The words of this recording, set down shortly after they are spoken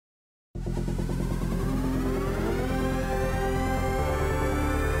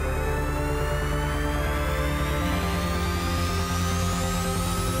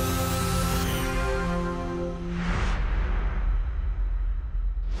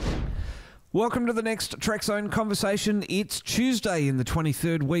Welcome to the next Trekzone conversation. It's Tuesday in the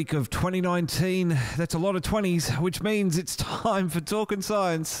 23rd week of 2019. That's a lot of 20s, which means it's time for Talkin'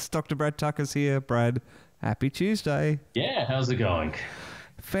 Science. Dr. Brad Tucker's here. Brad, happy Tuesday. Yeah, how's it going?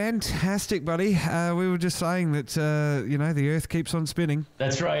 Fantastic, buddy. We were just saying that, the Earth keeps on spinning.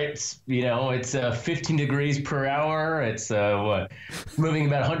 That's right. It's 15 degrees per hour. It's, moving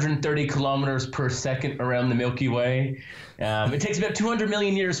about 130 kilometers per second around the Milky Way. It takes about 200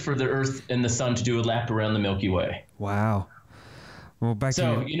 million years for the Earth and the Sun to do a lap around the Milky Way. Wow. Well, that's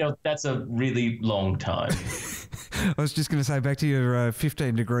a really long time. I was just going to say, back to your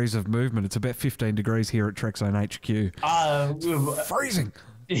 15 degrees of movement. It's about 15 degrees here at Trekzone HQ. Freezing.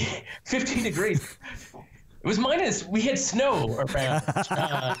 15 degrees. It was minus. We had snow around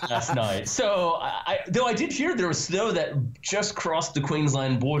last night. So, though I did hear there was snow that just crossed the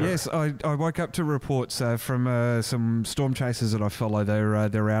Queensland border. Yes, I woke up to reports from some storm chasers that I follow. They're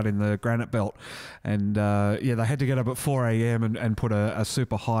out in the granite belt, and they had to get up at 4 a.m. and put a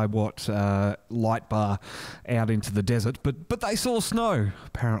super high watt light bar out into the desert. But they saw snow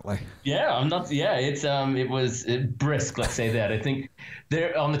apparently. Yeah, I'm not. Yeah, it was brisk. Let's say that. I think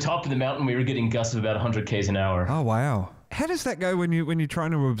there on the top of the mountain we were getting gusts of about 100 km an hour. Oh wow. How does that go when you're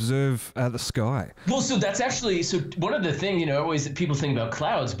trying to observe the sky? Well, so that's actually one of the things, always people think about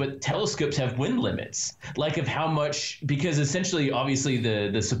clouds, but telescopes have wind limits, like of how much, because essentially, obviously,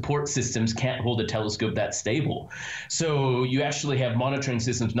 the support systems can't hold a telescope that stable. So you actually have monitoring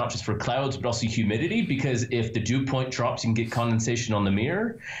systems not just for clouds, but also humidity, because if the dew point drops, you can get condensation on the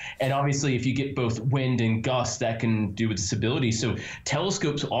mirror. And obviously, if you get both wind and gusts, that can do with disability. So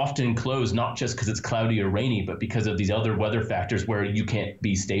telescopes often close, not just because it's cloudy or rainy, but because of these other weather factors where you can't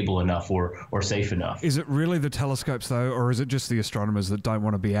be stable enough or safe enough. Is it really the telescopes though, or is it just the astronomers that don't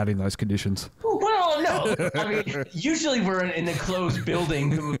want to be out in those conditions? Well, no. I mean, usually we're in an enclosed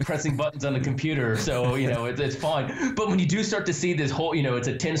building pressing buttons on the computer, so it's fine. But when you do start to see this whole, it's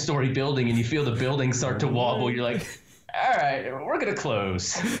a 10-story building, and you feel the building start to wobble, you're like, all right, we're going to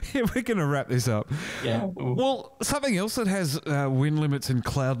close. Yeah, we're going to wrap this up. Yeah. Well, something else that has wind limits and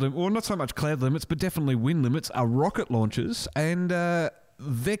cloud limits, well, not so much cloud limits, but definitely wind limits, are rocket launches. And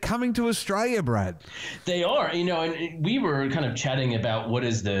they're coming to Australia, Brad. They are, and we were kind of chatting about what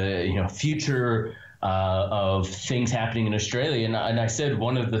is the, future of things happening in Australia. And I said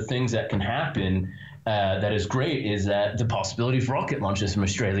one of the things that can happen that is great is that the possibility of rocket launches from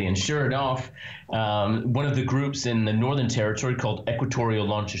Australia. And sure enough, one of the groups in the Northern Territory called Equatorial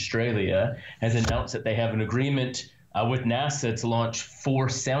Launch Australia has announced that they have an agreement with NASA to launch 4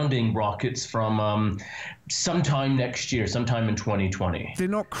 sounding rockets from sometime next year, sometime in 2020. They're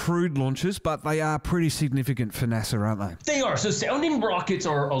not crude launches, but they are pretty significant for NASA, aren't they? They are. So sounding rockets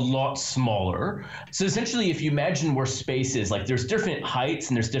are a lot smaller. So essentially, if you imagine where space is, like there's different heights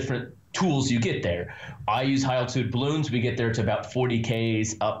and there's different tools you get there. I use high altitude balloons. We get there to about 40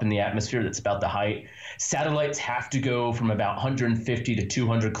 Ks up in the atmosphere. That's about the height. Satellites have to go from about 150 to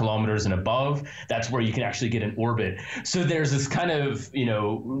 200 kilometers and above. That's where you can actually get in orbit. So there's this kind of,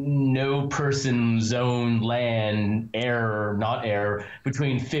 no person zone, land, air, not air,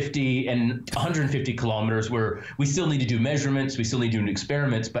 between 50 and 150 kilometers where we still need to do measurements. We still need to do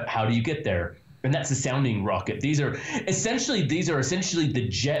experiments. But how do you get there? And that's the sounding rocket. These are essentially the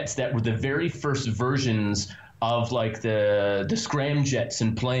jets that were the very first versions of like the scramjets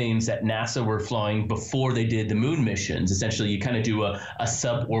and planes that NASA were flying before they did the moon missions. Essentially, you kind of do a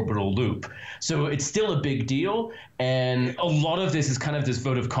suborbital loop. So it's still a big deal. And a lot of this is kind of this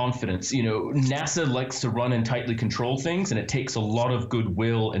vote of confidence. NASA likes to run and tightly control things, and it takes a lot of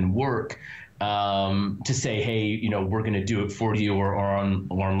goodwill and work to say, hey, we're going to do it for you or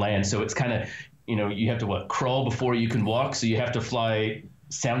on land. So it's kind of, you have to crawl before you can walk. So you have to fly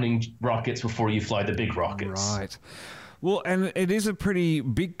sounding rockets before you fly the big rockets. Right. Well, and it is a pretty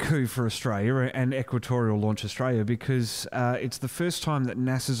big coup for Australia and Equatorial Launch Australia because it's the first time that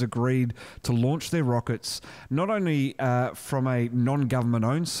NASA's agreed to launch their rockets not only from a non-government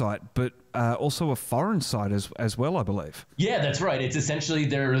owned site, but also a foreign site as well, I believe. Yeah, that's right. It's essentially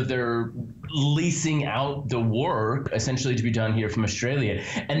they're leasing out the work essentially to be done here from Australia.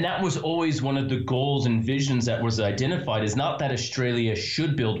 And that was always one of the goals and visions that was identified, is not that Australia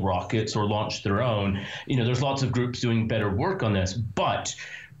should build rockets or launch their own. There's lots of groups doing better work on this, but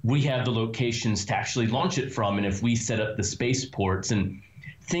we have the locations to actually launch it from. And if we set up the spaceports, and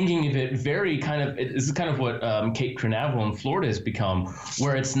thinking of it very kind of, this is kind of what Cape Canaveral in Florida has become,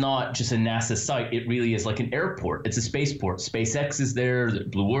 where it's not just a NASA site. It really is like an airport. It's a spaceport. SpaceX is there,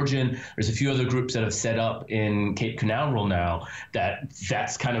 Blue Origin. There's a few other groups that have set up in Cape Canaveral now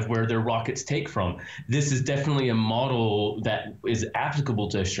that's kind of where their rockets take from. This is definitely a model that is applicable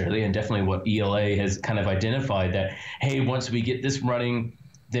to Australia, and definitely what ELA has kind of identified that, hey, once we get this running,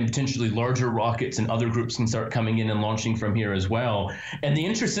 then potentially larger rockets and other groups can start coming in and launching from here as well. And the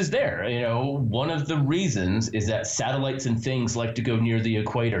interest is there. You know, one of the reasons is that satellites and things like to go near the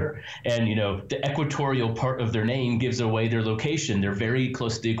equator. And, you know, the equatorial part of their name gives away their location. They're very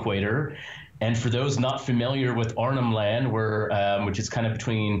close to the equator. And for those not familiar with Arnhem Land, which is kind of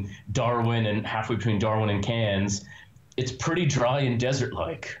between Darwin and halfway between Darwin and Cairns, it's pretty dry and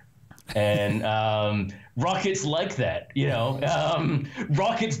desert-like. And rockets like that, you know.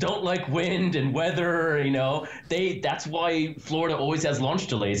 Rockets don't like wind and weather, you know. That's why Florida always has launch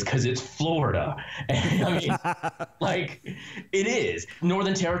delays, because it's Florida. And, I mean, like, it is.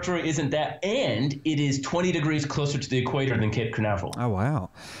 Northern Territory isn't that, and it is 20 degrees closer to the equator than Cape Canaveral. Oh, wow.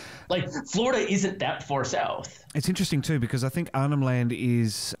 Like, Florida isn't that far south. It's interesting, too, because I think Arnhem Land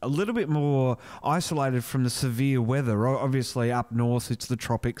is a little bit more isolated from the severe weather. Obviously, up north, it's the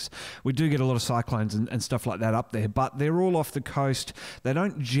tropics. We do get a lot of cyclones and stuff like that up there, but they're all off the coast. They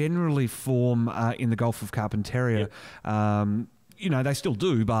don't generally form in the Gulf of Carpentaria. Yeah. You know, they still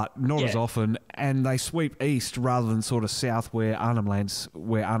do, but not as often, and they sweep east rather than sort of south where Arnhem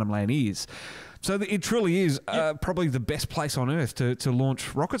Land is. So it truly is probably the best place on Earth to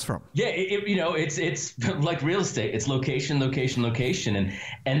launch rockets from. Yeah, you know, it's like real estate. It's location, location, location,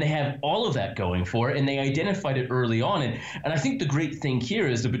 and they have all of that going for it, and they identified it early on. And I think the great thing here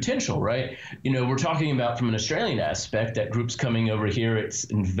is the potential, right? You know, we're talking about from an Australian aspect that groups coming over here, it's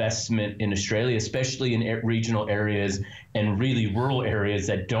investment in Australia, especially in regional areas and really rural areas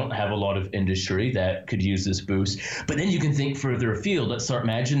that don't have a lot of industry that could use this boost. But then you can think further afield. Let's start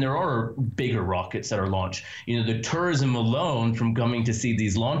imagine there are bigger rockets that are launched. You know, the tourism alone from coming to see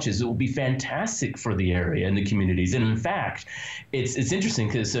these launches, it will be fantastic for the area and the communities. And in fact, it's interesting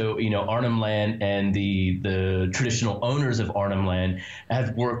because, so, you know, Arnhem Land and the traditional owners of Arnhem Land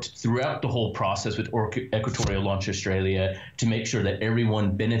have worked throughout the whole process with Equatorial Launch Australia to make sure that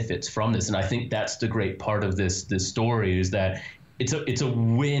everyone benefits from this. And I think that's the great part of this story, is that it's a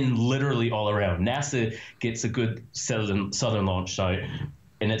win literally all around. NASA gets a good southern launch site,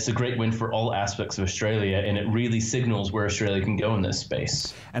 and it's a great win for all aspects of Australia, and it really signals where Australia can go in this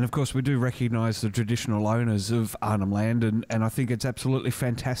space. And of course, we do recognise the traditional owners of Arnhem Land, and I think it's absolutely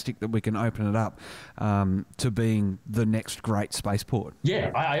fantastic that we can open it up to being the next great spaceport.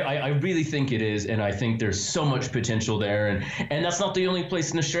 Yeah, I really think it is, and I think there's so much potential there, and that's not the only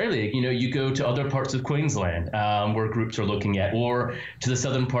place in Australia. You know, you go to other parts of Queensland where groups are looking at, or to the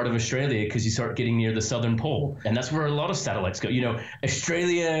southern part of Australia, because you start getting near the southern pole, and that's where a lot of satellites go. You know,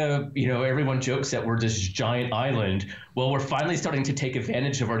 Australia, you know, everyone jokes that we're this giant island. Well, we're finally starting to take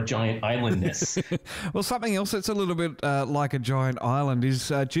advantage of our giant islandness. Well, something else that's a little bit like a giant island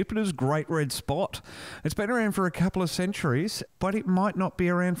is Jupiter's Great Red Spot. It's been around for a couple of centuries, but it might not be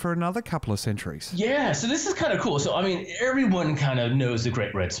around for another couple of centuries. Yeah, so this is kind of cool. So, I mean, everyone kind of knows the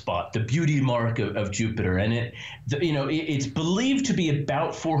Great Red Spot, the beauty mark of Jupiter. And it's believed to be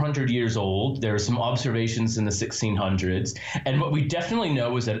about 400 years old. There are some observations in the 1600s. And what we definitely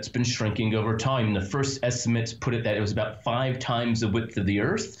know is that it's been shrinking over time. The first estimates put it that it was about 5 times the width of the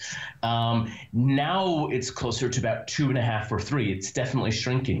Earth. Now it's closer to about 2.5 or 3. It's definitely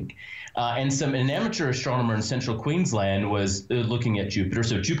shrinking. And an amateur astronomer in central Queensland was looking at Jupiter.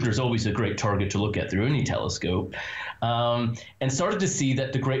 So Jupiter's always a great target to look at through any telescope. And started to see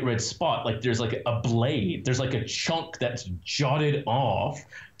that the Great Red Spot, like there's like a blade, there's like a chunk that's jotted off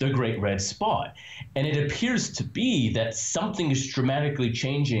the Great Red Spot. And it appears to be that something is dramatically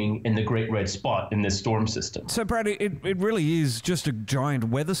changing in the Great Red Spot in this storm system. So, Brad, it really is just a giant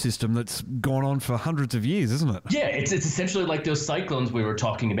weather system that's gone on for hundreds of years, isn't it? Yeah, it's essentially like those cyclones we were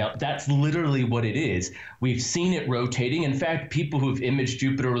talking about. That's literally what it is. We've seen it rotating. In fact, people who've imaged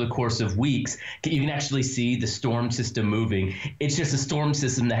Jupiter over the course of weeks, you can actually see the storm system moving. It's just a storm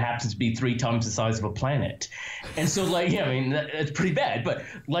system that happens to be 3 times the size of a planet. And so, like, yeah, I mean, that's pretty bad. But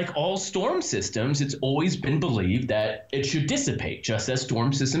like all storm systems, it's always been believed that it should dissipate. Just as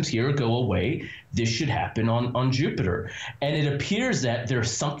storm systems here go away, this should happen on Jupiter. And it appears that there's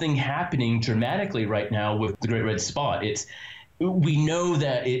something happening dramatically right now with the Great Red Spot. We know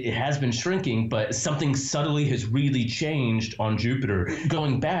that it has been shrinking, but something subtly has really changed on Jupiter.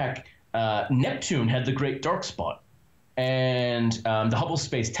 Going back, Neptune had the Great Dark Spot. and the Hubble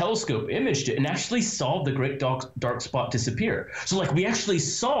Space Telescope imaged it and actually saw the great dark spot disappear. So like we actually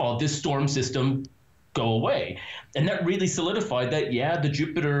saw this storm system go away, and that really solidified that the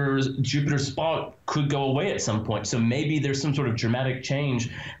Jupiter spot could go away at some point. So maybe there's some sort of dramatic change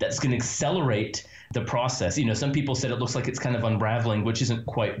that's going to accelerate the process. Some people said it looks like it's kind of unraveling, which isn't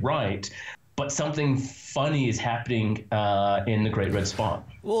quite right, but something funny is happening in the Great Red Spot.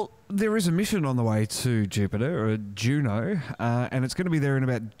 Well, there is a mission on the way to Jupiter, or Juno, and it's going to be there in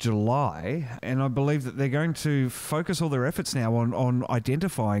about July. And I believe that they're going to focus all their efforts now on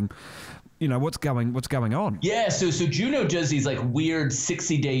identifying, what's going on. Yeah, so Juno does these like weird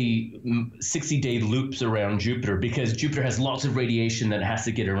 60-day loops around Jupiter, because Jupiter has lots of radiation that it has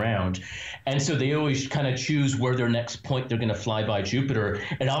to get around. And so they always kind of choose where their next point they're going to fly by Jupiter.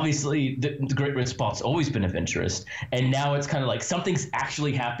 And obviously the Great Red Spot's always been of interest. And now it's kind of like something's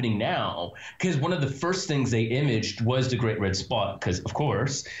actually happening now, because one of the first things they imaged was the Great Red Spot, because of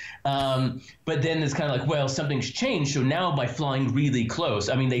course. But then it's kind of like, well, something's changed. So now by flying really close,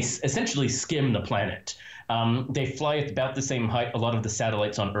 I mean, they essentially skim the planet. They fly at about the same height a lot of the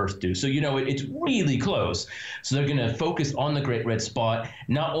satellites on Earth do. So, it's really close. So they're going to focus on the Great Red Spot,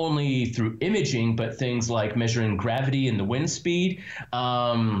 not only through imaging, but things like measuring gravity and the wind speed,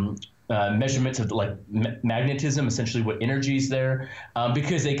 measurements of magnetism, essentially what energy is there,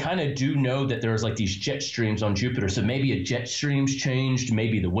 because they kind of do know that there's like these jet streams on Jupiter. So maybe a jet stream's changed,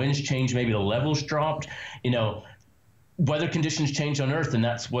 maybe the wind's changed, maybe the levels dropped, weather conditions change on Earth, and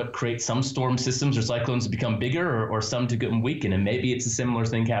that's what creates some storm systems or cyclones to become bigger, or some to get weaken. And maybe it's a similar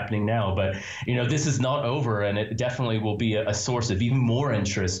thing happening now. But this is not over, and it definitely will be a source of even more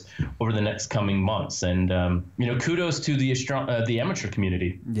interest over the next coming months. And kudos to the amateur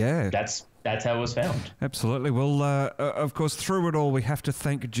community. Yeah, that's how it was found. Absolutely. Well, of course, through it all, we have to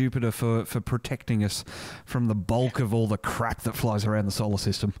thank Jupiter for protecting us from the bulk of all the crap that flies around the solar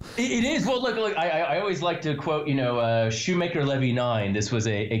system. It is. Well, look, I always like to quote, Shoemaker-Levy 9. This was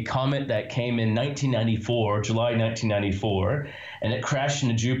a comet that came in 1994, July 1994, and it crashed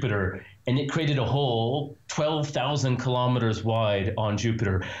into Jupiter. And it created a hole 12,000 kilometers wide on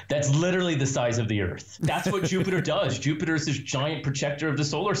Jupiter. That's literally the size of the Earth. That's what Jupiter does. Jupiter is this giant protector of the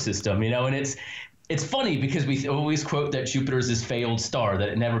solar system, and it's funny because we always quote that Jupiter is this failed star, that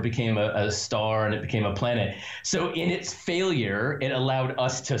it never became a star and it became a planet. So in its failure, it allowed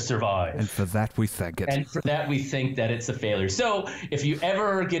us to survive. And for that, we thank it. And for that, we think that it's a failure. So if you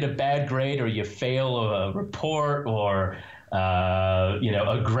ever get a bad grade, or you fail a report, or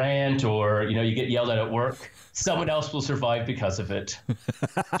a grant, or you get yelled at work, someone else will survive because of it.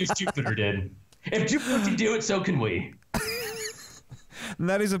 Just Jupiter did. If Jupiter can do it, so can we. And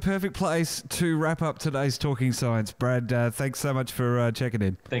that is a perfect place to wrap up today's Talking Science. Brad, thanks so much for checking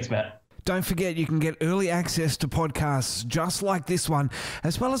in. Thanks, Matt. Don't forget, you can get early access to podcasts just like this one,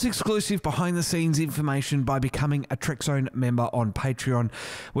 as well as exclusive behind-the-scenes information by becoming a Trekzone member on Patreon.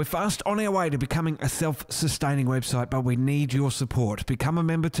 We're fast on our way to becoming a self-sustaining website, but we need your support. Become a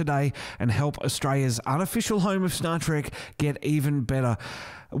member today and help Australia's unofficial home of Star Trek get even better.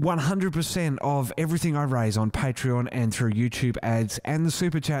 100% of everything I raise on Patreon and through YouTube ads and the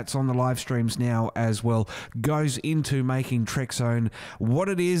super chats on the live streams now as well goes into making Trekzone what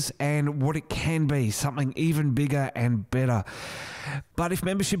it is and what it can be, something even bigger and better. But if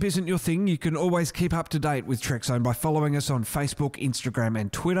membership isn't your thing, you can always keep up to date with Trekzone by following us on Facebook, Instagram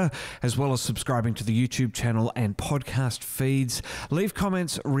and Twitter, as well as subscribing to the YouTube channel and podcast feeds. Leave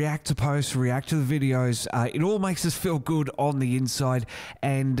comments, react to posts, react to the videos. It all makes us feel good on the inside,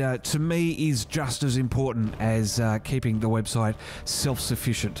 and to me is just as important as keeping the website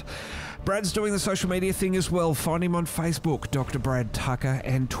self-sufficient. Brad's doing the social media thing as well. Find him on Facebook, Dr. Brad Tucker,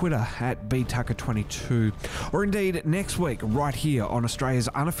 and Twitter at btucker22. Or indeed, next week, right here on Australia's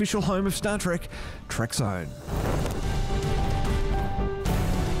unofficial home of Star Trek, Trekzone.